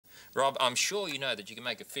Rob, I'm sure you know that you can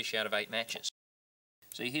make a fish out of 8 matches.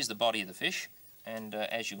 See, here's the body of the fish, and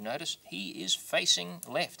as you'll notice, he is facing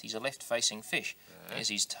left. He's a left-facing fish. Right. There's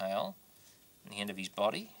his tail, and the end of his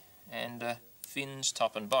body, and fins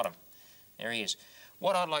top and bottom. There he is.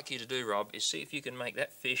 What I'd like you to do, Rob, is see if you can make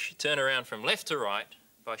that fish turn around from left to right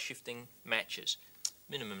by shifting matches.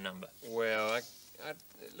 Minimum number. Well, it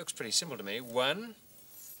looks pretty simple to me. 1,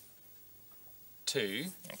 2.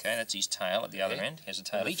 Okay, that's his tail at the other end. He has a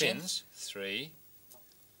tail each end. 3,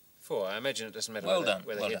 4. I imagine it doesn't matter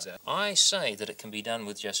where the heads are. I say that it can be done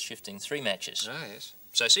with just shifting 3 matches. Ah, yes.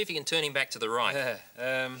 So see if you can turn him back to the right.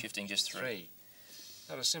 Shifting just 3.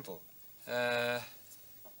 Not as simple.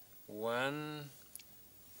 1.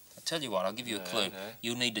 I'll tell you what, I'll give you a clue. No.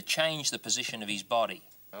 You'll need to change the position of his body.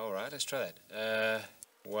 All right, let's try that.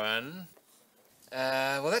 1.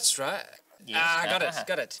 Well, that's right. Yes.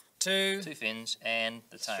 Got it. 2. 2 fins and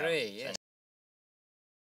the tail. 3, yes.